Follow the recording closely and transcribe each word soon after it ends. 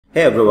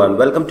Hey everyone,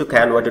 welcome to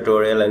Canva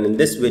tutorial, and in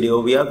this video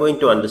we are going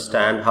to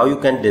understand how you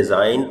can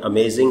design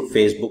amazing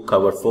Facebook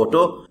cover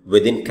photo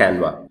within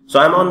Canva. So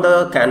I'm on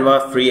the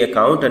Canva free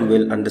account and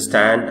we'll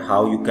understand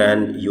how you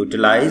can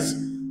utilize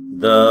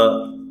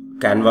the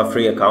Canva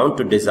free account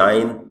to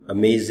design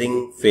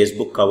amazing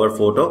Facebook cover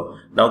photo.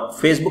 Now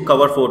Facebook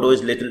cover photo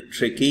is a little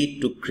tricky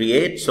to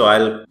create, so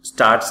I'll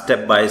start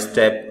step by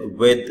step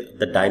with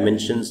the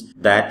dimensions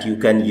that you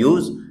can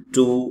use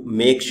to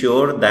make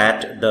sure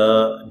that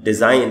the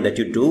design that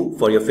you do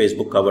for your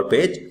Facebook cover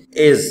page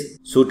is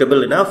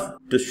suitable enough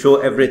to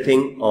show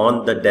everything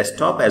on the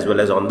desktop as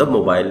well as on the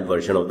mobile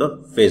version of the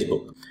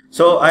Facebook.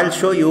 So I'll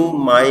show you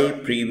my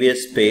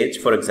previous page.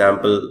 For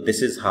example,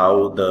 this is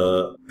how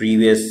the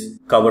previous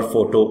cover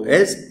photo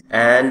is,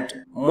 and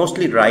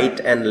mostly right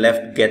and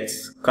left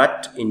gets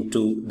cut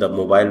into the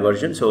mobile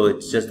version, so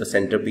it's just the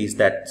centerpiece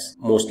that's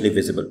mostly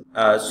visible.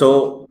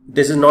 So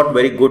this is not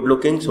very good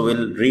looking, so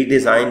we'll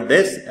redesign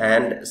this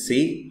and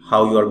see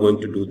how you are going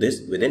to do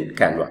this within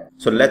Canva.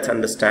 So let's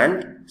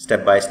understand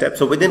step by step.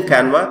 So within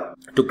Canva,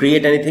 to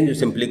create anything, you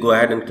simply go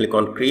ahead and click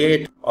on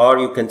create, or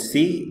you can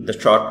see the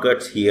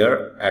shortcuts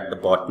here at the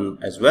bottom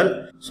as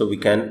well. So we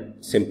can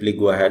simply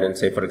go ahead and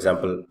say, for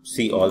example,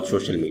 see all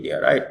social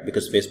media, right?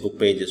 Because Facebook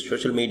page is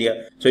social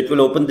media. So it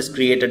will open this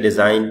create a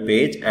design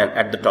page, and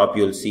at the top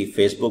you'll see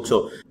Facebook.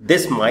 So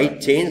this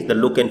might change, the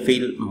look and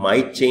feel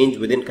might change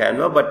within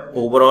Canva, but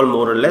overall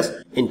more or less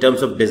in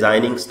terms of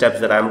designing steps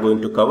that I'm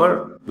going to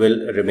cover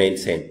will remain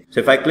same. So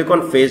if I click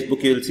on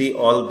Facebook, you'll see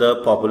all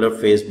the popular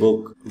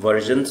Facebook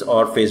versions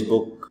or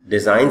Facebook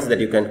designs that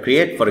you can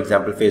create. For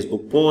example,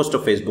 Facebook post or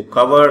Facebook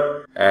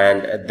cover,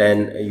 and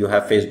then you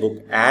have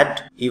Facebook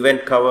ad,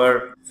 event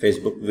cover,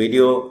 Facebook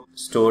video,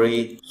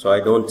 story. So I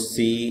don't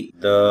see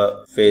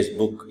the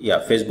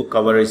Facebook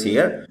cover is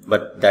here,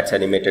 but that's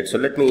animated. So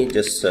let me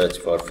just search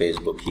for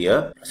Facebook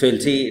here. So you'll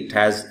see it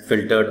has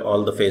filtered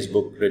all the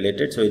Facebook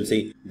related. So you'll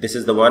see this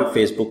is the one,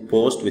 Facebook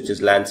post, which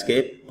is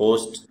landscape,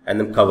 post, and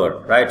then cover,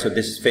 right? So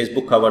this is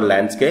Facebook cover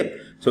landscape.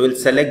 So we'll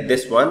select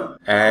this one,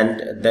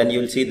 and then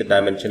you'll see the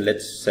dimension.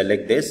 Let's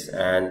select this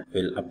and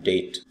we'll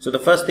update. So the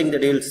first thing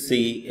that you'll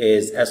see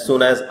is, as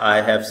soon as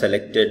I have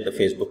selected the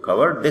Facebook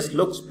cover, this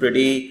looks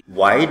pretty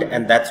wide,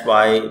 and that's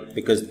why,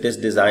 because this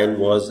design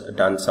was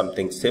done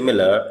something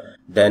similar,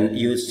 then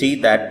you see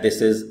that this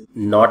is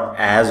not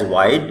as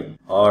wide,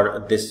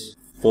 or this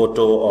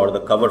photo or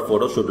the cover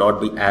photo should not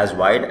be as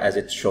wide as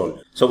it's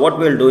shown. So what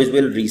we'll do is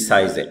we'll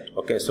resize it.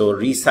 Okay, so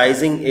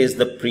resizing is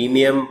the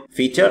premium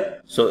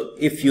feature. So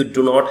if you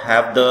do not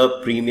have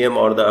the premium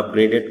or the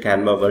upgraded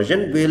Canva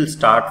version, we'll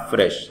start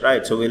fresh,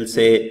 right? So we'll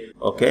say,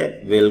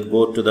 okay, we'll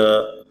go to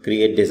the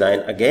create design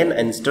again,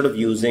 and instead of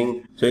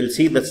using, so you'll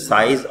see the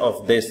size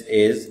of this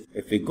is,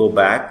 if we go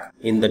back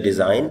in the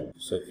design,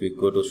 so if we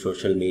go to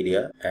social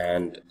media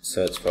and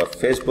search for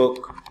Facebook,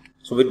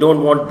 so we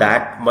don't want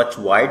that much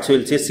wide. So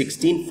we'll say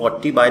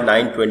 1640 by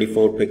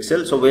 924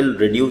 pixels. So we'll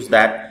reduce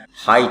that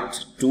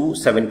height to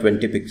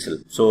 720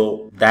 pixels.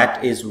 So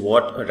that is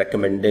what a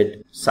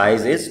recommended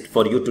size is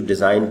for you to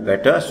design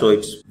better, so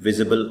it's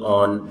visible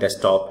on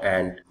desktop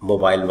and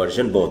mobile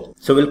version both.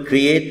 So we'll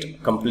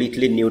create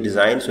completely new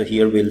design. So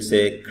here we'll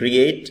say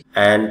create,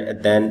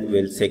 and then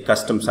we'll say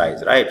custom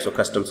size, right? So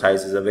custom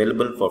size is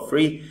available for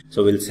free.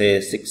 So we'll say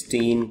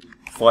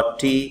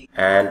 1640,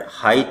 and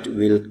height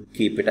we'll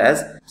keep it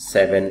as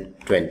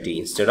 720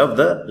 instead of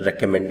the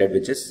recommended,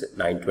 which is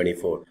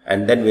 924.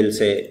 And then we'll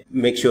say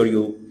make sure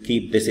you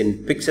keep this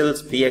in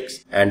pixels,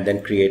 px, and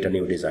then create a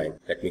new design.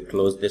 Let me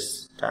close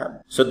this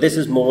tab. So this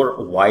is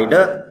more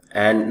wider,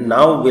 and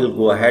now we'll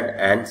go ahead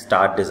and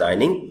start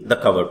designing the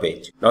cover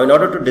page. Now in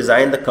order to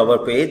design the cover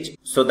page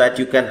so that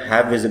you can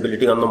have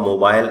visibility on the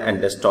mobile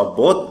and desktop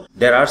both,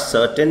 there are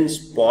certain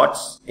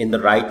spots in the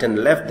right and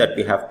left that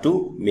we have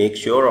to make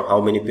sure, or how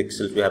many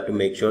pixels we have to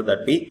make sure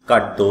that we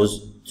cut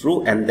those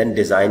through and then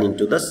design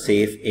into the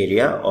safe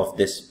area of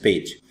this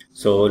page.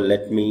 So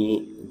let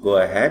me go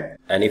ahead,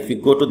 and if you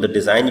go to the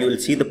design, you will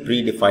see the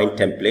predefined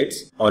templates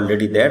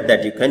already there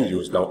that you can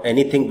use. Now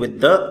anything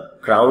with the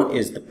crown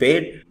is the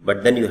paid,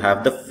 but then you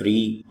have the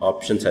free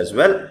options as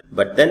well.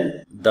 But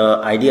then the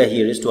idea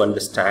here is to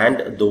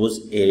understand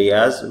those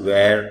areas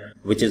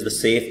which is the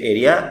safe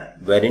area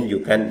wherein you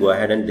can go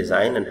ahead and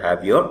design and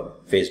have your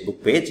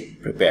Facebook page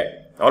prepared.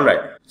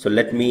 Alright, so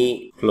let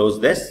me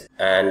close this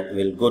and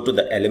we'll go to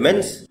the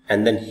elements,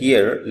 and then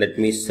here let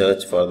me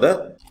search for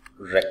the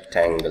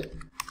rectangle.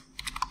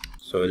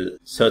 So we'll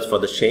search for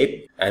the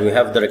shape, and we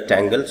have the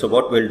rectangle. So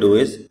what we'll do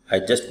is, I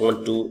just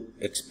want to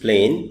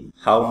explain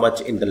how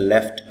much in the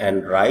left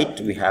and right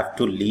we have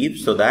to leave,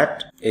 so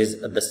that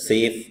is the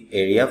safe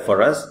area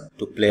for us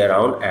to play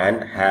around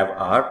and have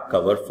our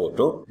cover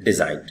photo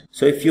designed.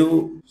 So if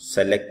you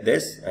select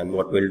this, and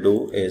what we'll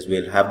do is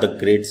we'll have the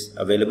grids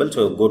available.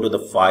 So go to the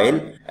file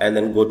and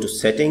then go to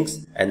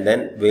settings, and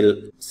then we'll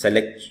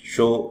select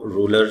show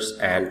rulers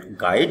and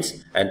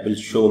guides, and will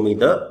show me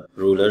the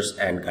rulers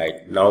and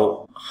guide.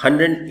 Now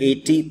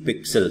 180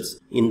 pixels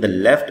in the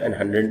left and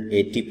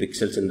 180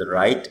 pixels in the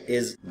right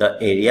is the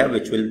area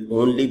which will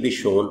only be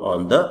shown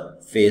on the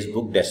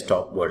Facebook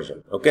desktop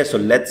version. Okay, so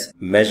let's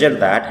measure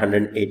that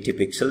 180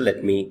 pixel.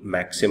 Let me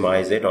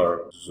maximize it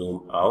or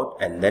zoom out,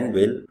 and then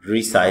we'll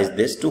resize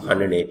this to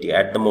 180.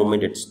 At the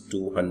moment it's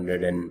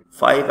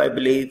 205, I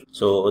believe.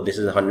 So this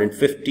is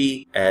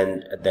 150,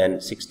 and then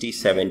 60,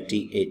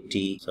 70,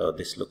 80. So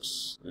this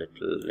looks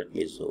little, let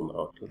me zoom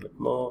out a bit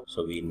more.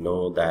 So we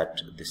know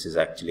that this is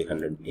actually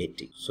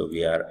 180. So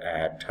we are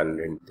at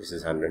 100, this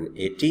is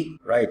 180,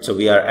 right? So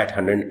we are at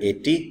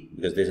 180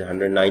 because this is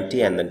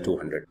 190 and then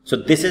 200. So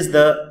this is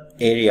the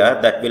area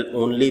that will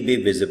only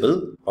be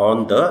visible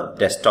on the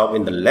desktop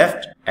in the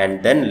left,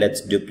 and then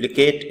let's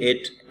duplicate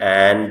it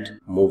and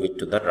move it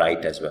to the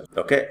right as well.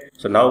 Okay,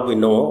 so now we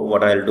know.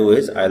 What I'll do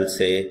is I'll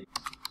say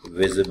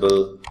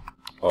visible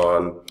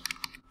on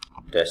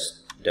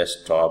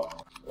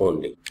desktop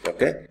only.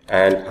 Okay,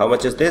 and how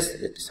much is this?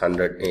 It's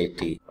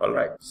 180. All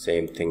right,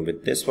 same thing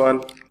with this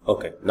one.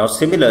 Okay, now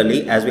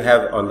similarly, as we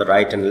have on the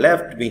right and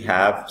left, we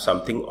have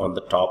something on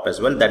the top as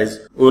well that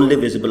is only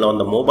visible on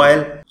the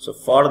mobile. So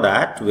for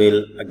that,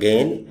 we'll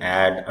again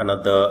add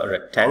another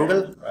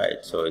rectangle,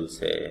 right? So we'll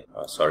say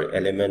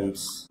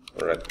elements,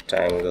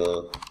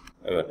 rectangle.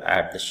 I will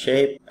add the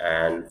shape,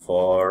 and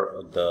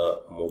for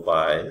the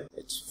mobile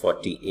it's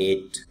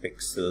 48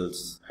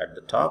 pixels at the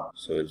top.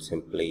 So we'll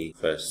simply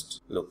first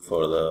look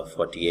for the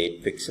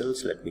 48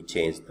 pixels. Let me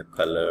change the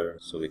color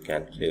so we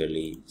can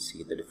clearly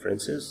see the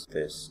differences.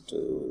 This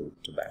to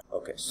back.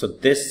 Okay, so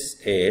this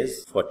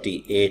is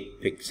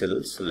 48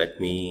 pixels. So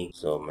let me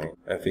zoom in.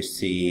 If we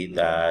see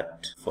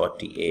that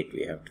 48,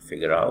 we have to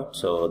figure out.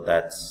 So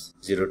that's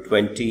 0,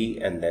 20,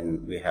 and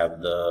then we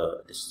have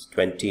this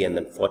 20 and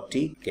then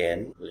 40,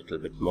 again a little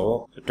bit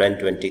more. So 10,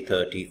 20,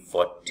 30,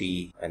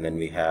 40, and then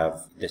we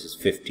have, this is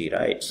 50,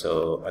 right?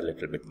 So a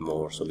little bit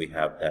more. So we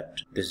have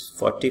that. This is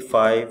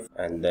 45,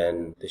 and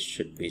then this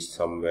should be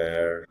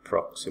somewhere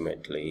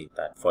approximately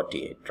that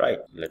 48, right?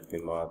 Let me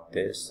mark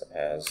this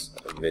as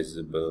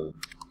visible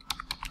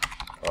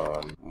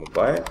on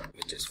mobile,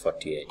 which is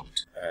 48,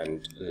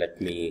 and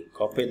let me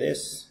copy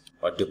this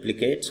or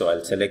duplicate. So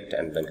I'll select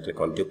and then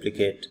click on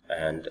duplicate,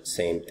 and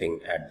same thing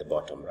at the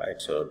bottom, right?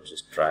 So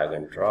just drag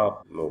and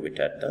drop, move it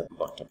at the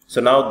bottom.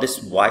 So now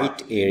this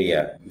white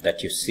area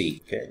that you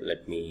see, okay,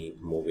 let me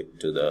move it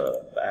to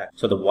the back.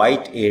 So the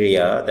white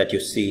area that you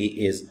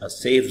see is a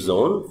safe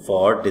zone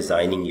for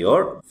designing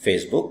your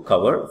Facebook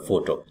cover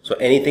photo. So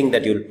anything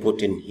that you'll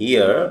put in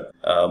here,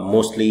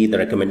 mostly the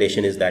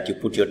recommendation is that you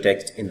put your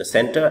text in the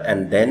center,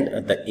 and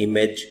then the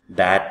image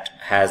that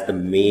has the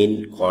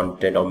main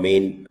content or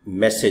main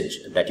message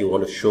that you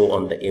want to show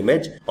on the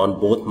image on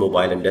both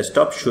mobile and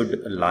desktop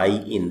should lie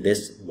in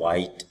this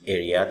white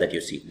area that you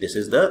see. This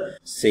is the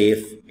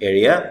safe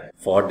area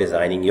for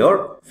designing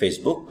your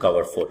Facebook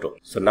cover photo.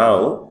 So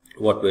now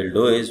what we'll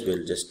do is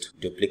we'll just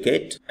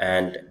duplicate,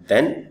 and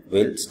then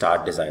we'll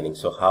start designing.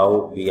 So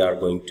how we are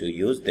going to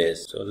use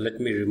this, so let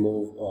me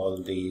remove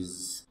all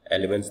these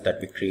elements that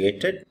we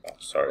created,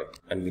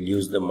 and we'll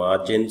use the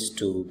margins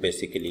to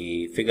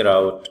basically figure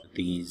out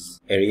these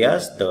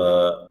areas,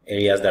 the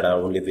areas that are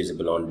only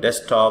visible on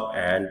desktop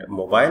and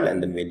mobile,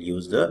 and then we'll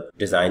use the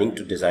designing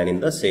to design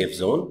in the safe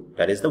zone,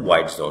 that is the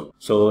white zone.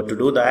 So to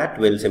do that,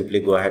 we'll simply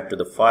go ahead to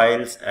the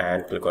files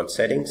and click on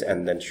settings,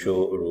 and then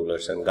show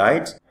rulers and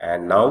guides,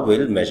 and now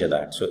we'll measure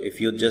that. So if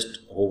you just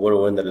hover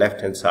over on the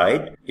left hand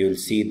side, you will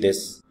see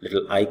this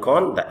little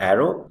icon, the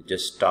arrow.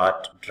 Just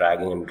start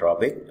dragging and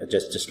dropping,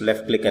 just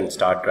left click and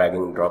start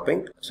dragging and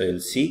dropping. So you'll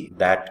see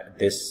that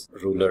this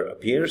ruler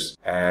appears,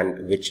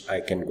 and which I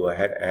can go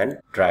ahead and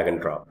drag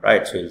and drop,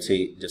 right? So you'll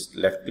see, just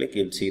left click,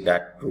 you'll see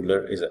that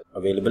ruler is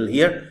available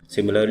here.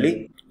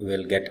 Similarly,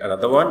 we'll get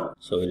another one.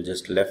 So we'll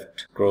just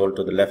left scroll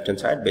to the left hand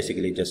side,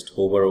 basically just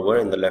hover over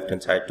in the left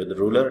hand side to the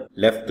ruler,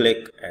 left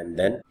click, and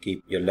then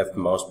keep your left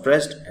mouse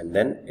pressed, and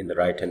then in the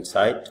right hand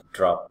side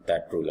drop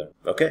that ruler.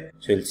 Okay,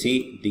 so you'll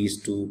see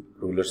these two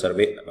rulers are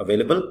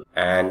available,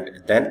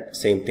 and then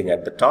same thing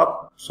at the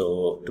top.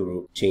 So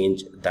to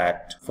change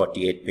that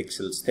 48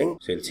 pixels thing,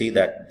 so you'll see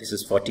that this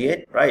is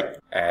 48, right?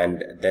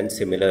 And then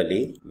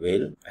similarly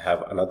we'll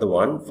have another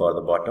one for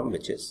the bottom,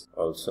 which is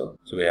also,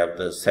 so we have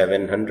the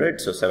 700.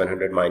 So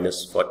 700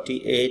 minus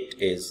 48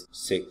 is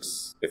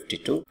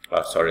 652.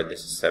 Sorry,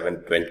 this is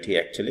 720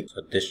 actually.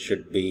 So this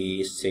should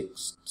be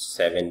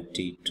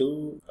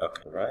 672.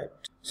 Okay, right.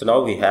 So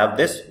now we have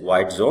this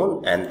white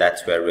zone, and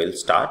that's where we'll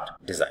start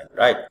design,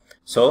 right?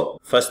 So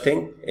first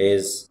thing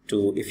is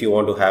if you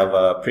want to have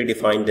a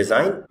predefined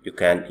design, you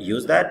can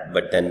use that,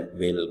 but then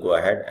we'll go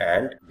ahead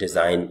and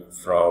design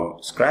from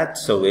scratch.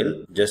 So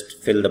we'll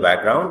just fill the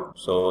background.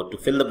 So to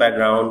fill the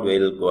background,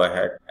 we'll go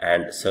ahead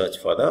and search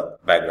for the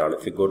background.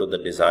 If you go to the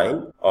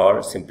design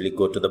or simply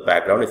go to the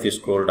background, if you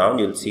scroll down,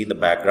 you'll see the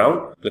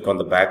background. Click on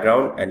the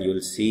background and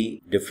you'll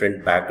see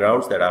different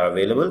backgrounds that are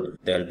available.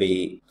 There'll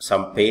be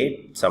some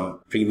paid, some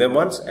premium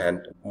ones,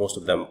 and most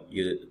of them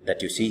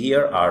that you see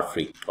here are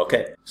free.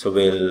 Okay, so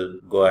we'll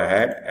go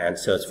ahead and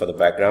search for the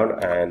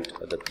background, and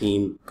the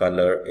theme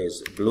color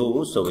is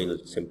blue, so we'll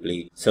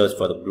simply search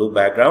for the blue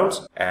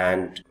backgrounds,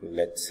 and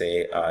let's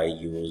say I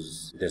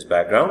use this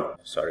background,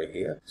 sorry,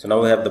 here. So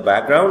now we have the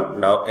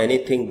background. Now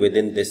anything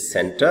within this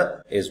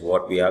center is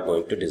what we are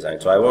going to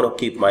design. So I want to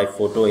keep my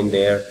photo in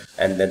there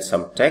and then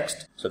some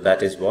text. So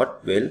that is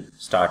what we'll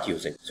start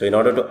using. So in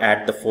order to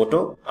add the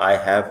photo, I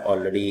have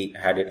already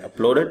had it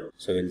uploaded.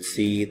 So you'll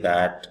see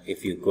that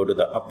if you go to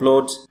the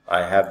uploads,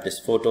 I have this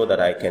photo that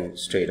I can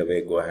straight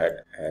away go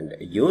ahead and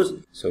use.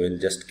 So we'll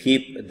just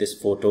keep this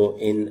photo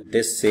in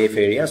this safe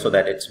area so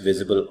that it's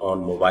visible on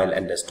mobile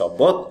and desktop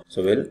both.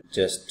 So we'll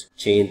just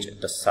change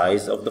the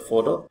size of the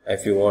photo.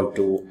 If you want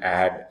to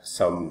add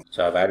some,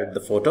 so I've added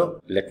the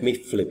photo, let me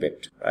flip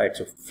it, right?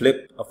 So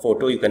flip a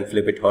photo, you can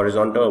flip it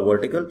horizontal or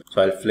vertical.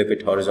 So I'll flip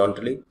it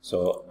horizontally.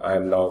 So I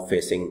am now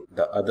facing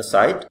the other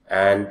side,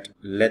 and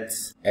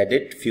let's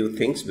edit few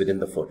things within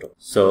the photo.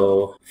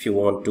 So if you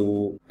want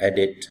to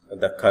edit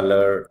the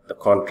color, the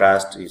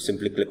contrast, you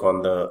simply click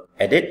on the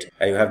edit,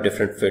 and you have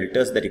different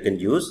filters that you can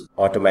use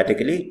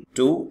automatically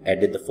to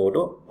edit the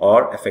photo,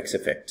 or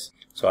effects.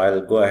 So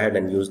I'll go ahead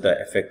and use the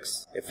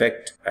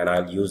effect, and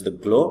I'll use the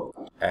glow,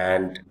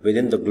 and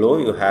within the glow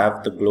you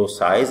have the glow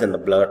size and the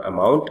blur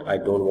amount. I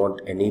don't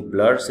want any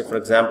blur, say for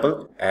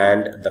example,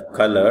 and the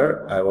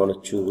color I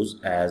want to choose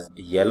as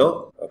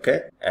yellow.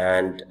 Okay,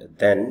 and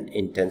then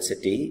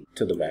intensity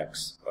to the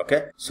max.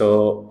 Okay,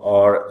 so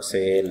or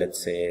say,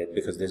 let's say,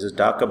 because this is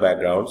darker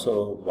background,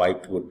 so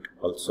white would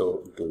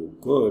also do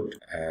good.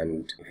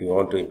 And if you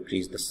want to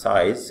increase the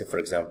size, say for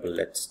example,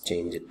 let's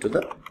change it to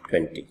the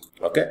 20.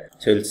 Okay,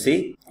 so you'll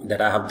see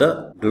that I have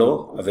the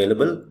glow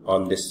available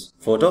on this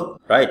photo.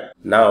 Right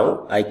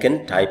now I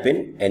can type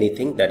in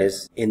anything that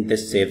is in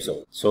this safe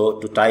zone.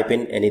 So to type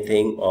in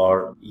anything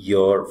or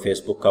your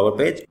Facebook cover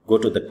page, go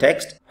to the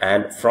text,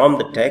 and from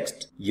the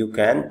text you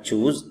can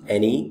choose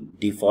any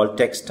default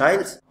text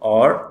styles,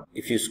 or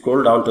if you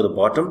scroll down to the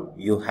bottom,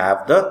 you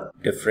have the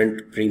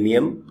different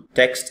premium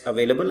text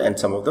available and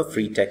some of the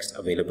free text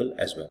available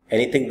as well.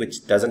 Anything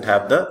which doesn't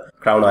have the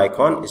crown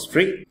icon is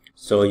free.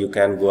 So you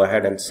can go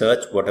ahead and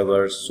search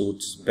whatever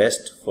suits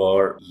best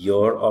for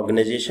your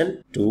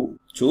organization to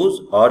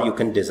choose, or you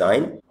can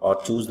design or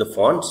choose the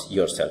fonts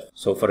yourself.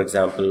 So for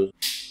example,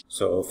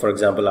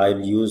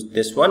 I'll use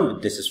this one.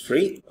 This is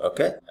free.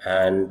 Okay,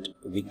 and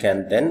we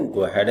can then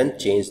go ahead and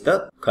change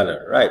the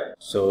color, right?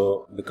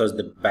 So because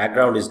the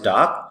background is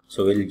dark,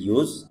 so we'll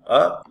use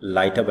a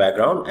lighter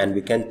background, and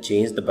we can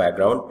change the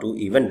background to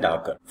even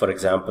darker. For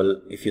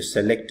example, if you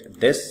select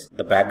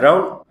the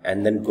background,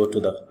 and then go to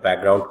the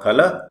background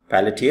color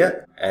palette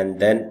here, and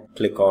then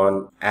click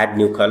on add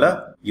new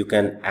color, you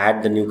can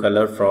add the new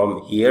color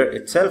from here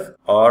itself,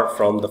 or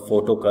from the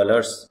photo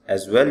colors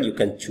as well. You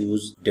can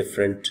choose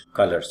different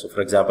colors. So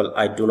for example,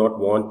 I do not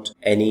want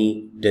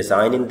any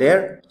design in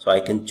there, so I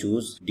can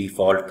choose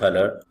default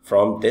color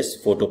from this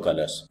photo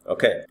colors.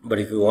 Okay, but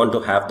if you want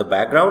to have the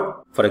background,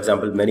 for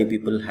example, many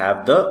people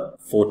have the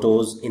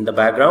photos in the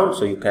background,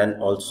 so you can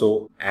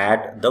also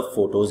add the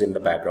photos in the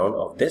background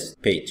of this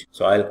page.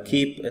 So I'll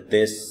keep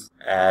this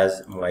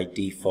as my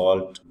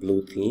default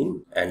blue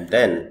theme, and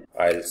then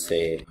I'll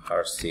say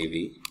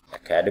RCV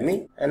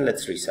Academy, and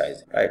let's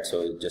resize it, right?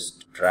 So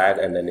just drag,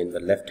 and then in the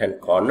left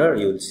hand corner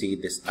you'll see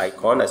this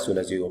icon as soon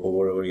as you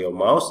hover over your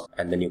mouse,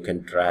 and then you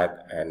can drag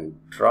and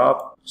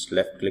drop, just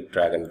left click,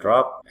 drag and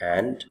drop,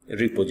 and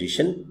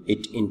reposition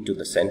it into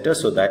the center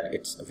so that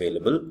it's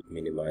available.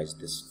 Minimize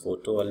this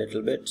photo a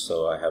little bit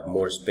so I have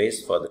more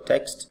space for the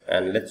text,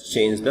 and let's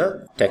change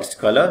the text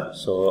color.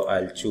 So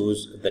I'll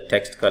choose the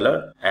text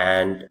color,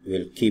 and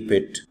we'll keep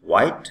it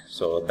white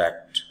so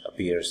that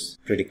appears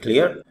pretty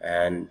clear.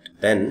 And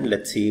then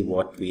let's see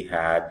what we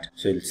had.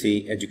 So you'll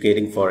see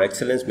educating for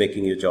excellence,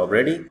 making your job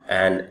ready,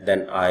 and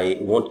then I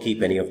won't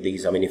keep any of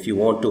these. I mean, if you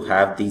want to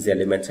have these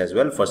elements as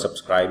well for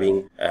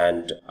subscribing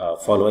and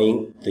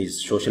following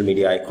these social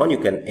media icon, you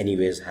can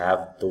anyways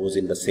have those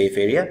in the safe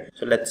area.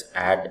 So let's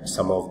add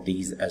some of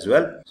these as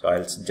well. So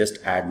I'll just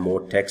add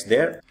more text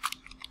there.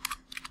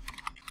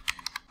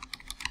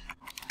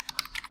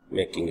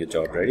 Making your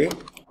job ready.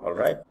 All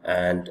right,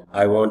 and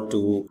I want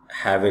to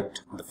have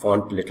it the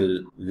font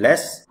little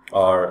less.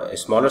 or a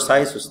smaller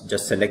size, so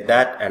just select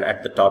that, and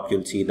at the top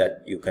you'll see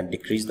that you can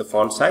decrease the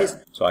font size.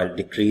 So I'll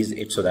decrease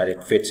it so that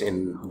it fits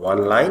in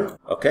one line.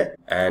 Okay,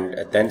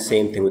 and then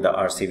same thing with the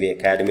RCV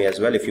Academy as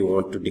well. If you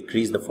want to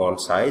decrease the font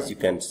size, you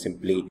can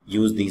simply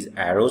use these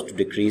arrows to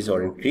decrease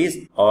or increase,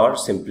 or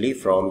simply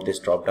from this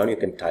drop down you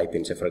can type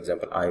in, say for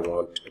example, I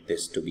want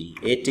this to be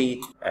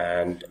 80,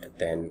 and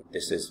then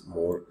this is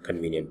more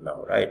convenient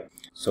now, right?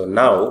 So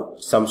now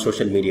some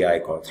social media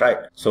icons, right?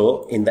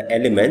 So in the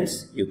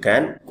elements you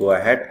can go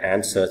ahead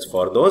and search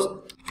for those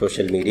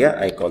social media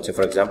icons. So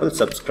for example,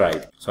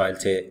 subscribe. So I'll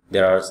say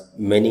there are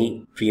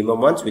many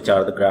premium ones which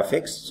are the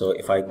graphics. So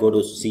if I go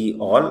to see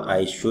all,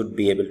 I should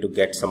be able to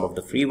get some of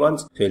the free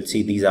ones. So you'll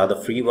see these are the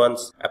free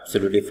ones,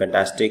 absolutely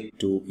fantastic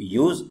to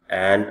use,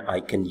 and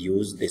I can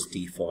use this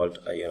default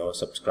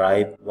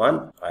subscribe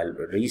one. I'll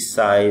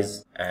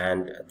resize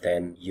and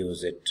then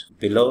use it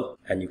below,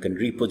 and you can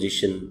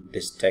reposition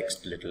this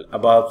text a little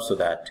above so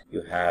that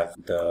you have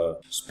the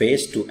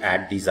space to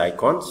add these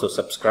icons. So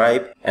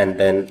subscribe and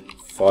then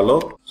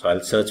follow. So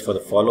I'll search for the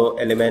follow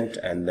element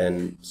and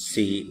then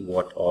see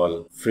what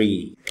all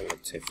free,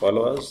 let's say,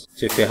 followers.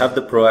 So if you have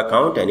the pro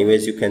account,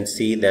 anyways, you can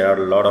see there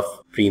are a lot of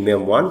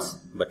premium ones,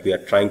 but we are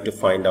trying to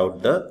find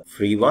out the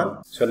free one.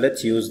 So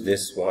let's use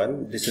this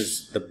one. This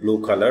is the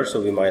blue color,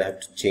 so we might have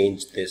to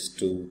change this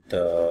to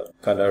the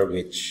color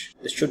which,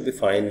 this should be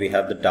fine. We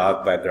have the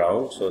dark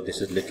background, so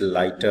this is little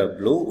lighter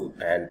blue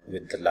and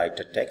with the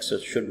lighter text, so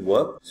it should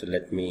work. So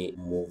let me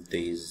move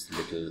these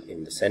little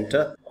in the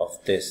center of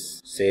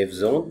this save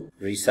zone,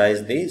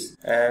 resize these,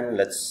 and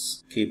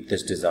let's keep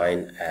this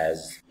design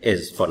as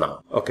is for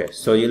now. Okay,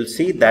 so you'll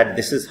see that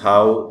this is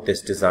how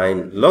this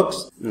design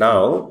looks.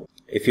 Now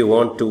if you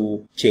want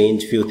to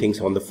change few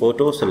things on the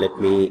photo, so let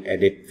me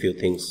edit few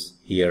things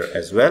here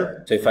as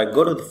well. So if I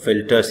go to the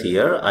filters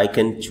here, I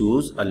can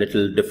choose a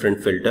little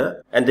different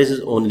filter, and this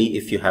is only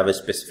if you have a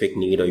specific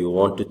need or you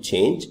want to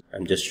change.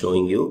 I'm just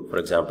showing you, for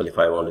example, if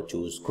I want to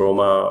choose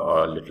chroma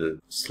or a little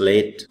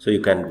slate, so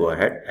you can go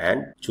ahead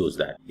and choose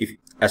that. If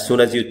as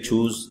soon as you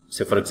choose,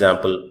 say for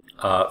example,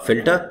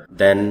 filter,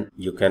 then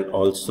you can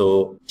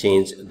also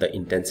change the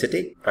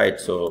intensity, right?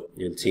 So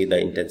you'll see the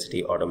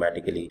intensity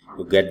automatically.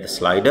 You get the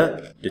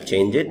slider to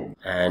change it,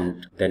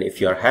 and then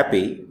if you're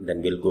happy,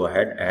 then we'll go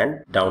ahead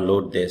and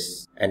download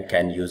this and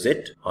can use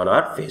it on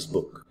our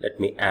Facebook.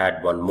 Let me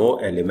add one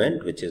more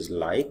element, which is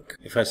like.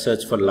 If I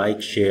search for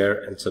like, share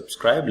and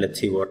subscribe, let's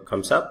see what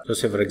comes up. So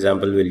say for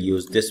example, we'll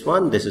use this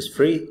one. This is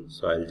free,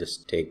 so I'll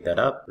just take that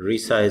up,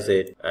 resize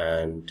it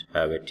and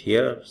have it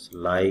here. So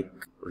like,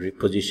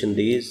 reposition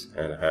these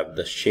and have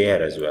the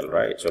share as well,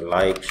 right? So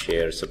like,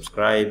 share,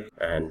 subscribe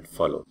and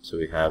follow. So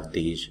we have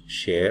these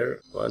share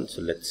one,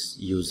 so let's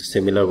use a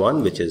similar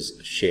one, which is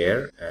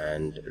share,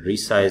 and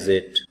resize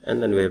it,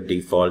 and then we have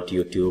default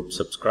YouTube,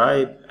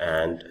 subscribe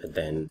and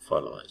then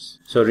follow us.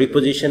 So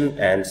reposition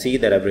and see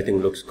that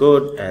everything looks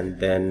good, and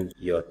then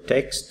your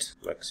text,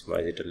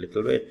 maximize it a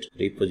little bit,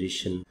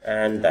 reposition,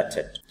 and that's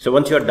it. So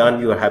once you're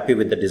done, you are happy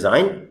with the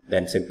design,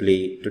 then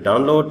simply to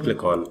download,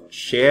 click on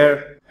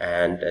share,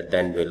 and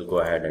then we'll go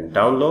ahead and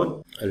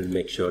download. I'll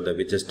make sure that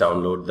we just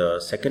download the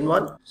second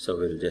one. So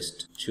we'll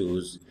just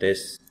choose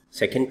this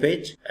second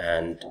page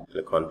and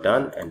click on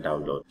done and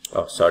download.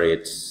 Oh, sorry,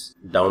 it's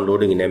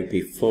downloading in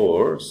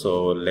MP4.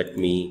 So let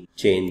me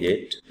change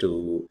it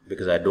to,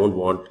 because I don't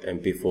want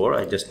MP4,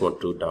 I just want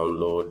to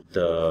download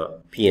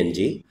the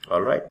PNG.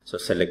 All right, so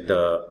select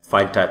the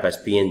file type as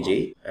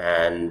PNG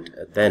and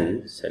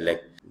then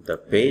select the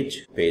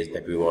page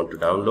that we want to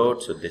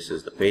download. So this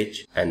is the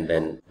page, and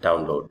then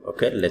download.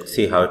 Okay, let's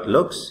see how it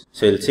looks.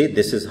 So you'll see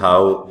this is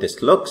how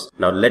this looks.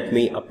 Now let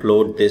me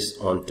upload this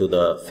onto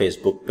the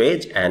Facebook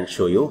page and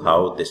show you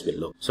how this will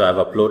look. So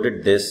I've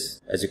uploaded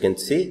this, as you can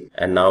see,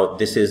 and now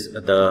this is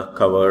the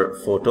cover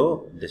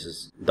photo. This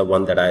is the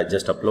one that I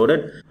just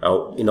uploaded.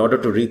 Now in order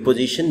to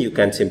reposition, you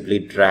can simply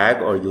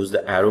drag or use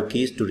the arrow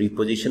keys to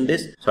reposition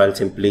this. So I'll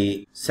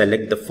simply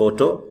select the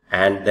photo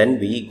and then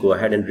we go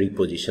ahead and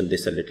reposition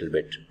this a little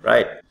bit,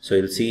 right? So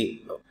you'll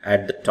see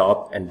at the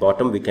top and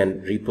bottom we can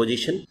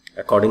reposition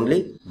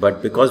accordingly,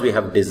 but because we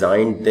have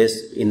designed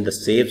this in the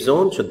save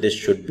zone, so this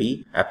should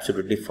be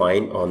absolutely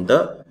fine on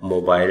the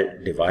mobile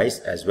device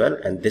as well,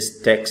 and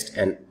this text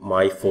and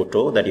my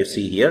photo that you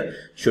see here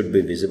should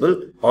be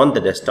visible on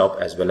the desktop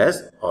as well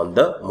as on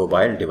the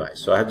mobile device.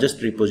 So I have just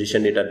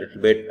repositioned it a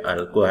little bit.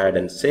 I'll go ahead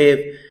and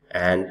save,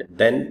 and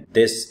then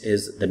this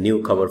is the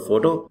new cover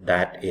photo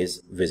that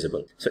is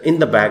visible. So in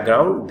the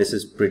background, this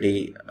is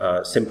pretty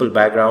simple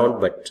background,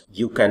 but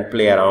you can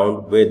play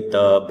around with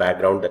the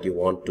background that you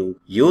want to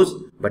use.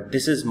 But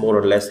this is more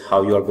or less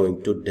how you are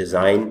going to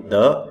design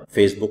the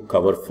Facebook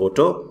cover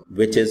photo,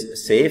 which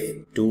is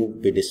safe to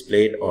be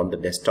displayed on the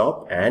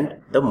desktop and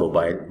the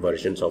mobile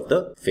versions of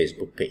the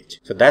Facebook page.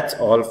 So that's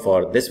all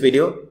for this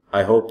video.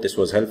 I hope this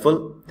was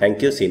helpful.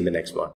 Thank you. See you in the next one.